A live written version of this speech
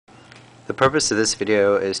The purpose of this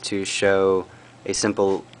video is to show a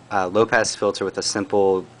simple low-pass filter with a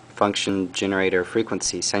simple function generator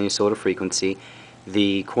frequency, sinusoidal frequency.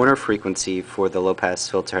 The corner frequency for the low-pass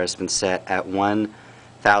filter has been set at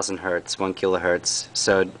 1,000 Hertz, 1 kilohertz.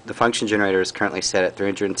 So the function generator is currently set at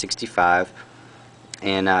 365,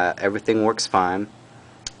 and everything works fine.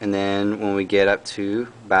 And then when we get up to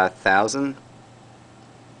about 1,000,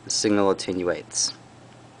 the signal attenuates.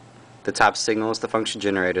 The top signal is the function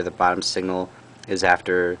generator, the bottom signal is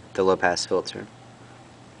after the low-pass filter.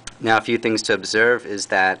 Now, a few things to observe is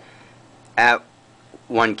that at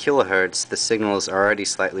 1 kilohertz the signal is already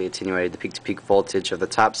slightly attenuated. The peak-to-peak voltage of the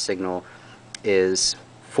top signal is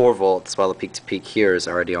 4 volts, while the peak-to-peak here is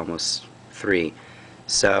already almost 3.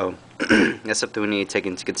 So that's something we need to take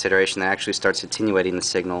into consideration. That actually starts attenuating the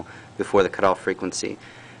signal before the cutoff frequency.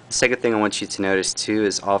 The second thing I want you to notice too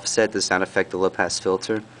is offset does not affect the low-pass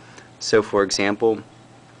filter. So for example,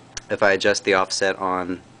 if I adjust the offset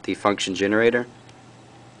on the function generator,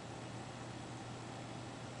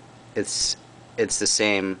 it's the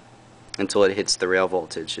same until it hits the rail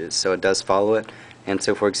voltages, so it does follow it. And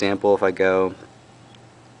so for example, if I go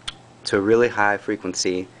to a really high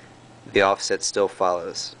frequency, the offset still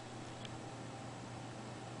follows.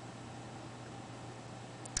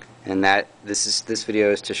 And this video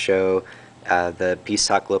is to show the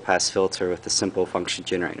PSoC low-pass filter with a simple function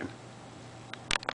generator.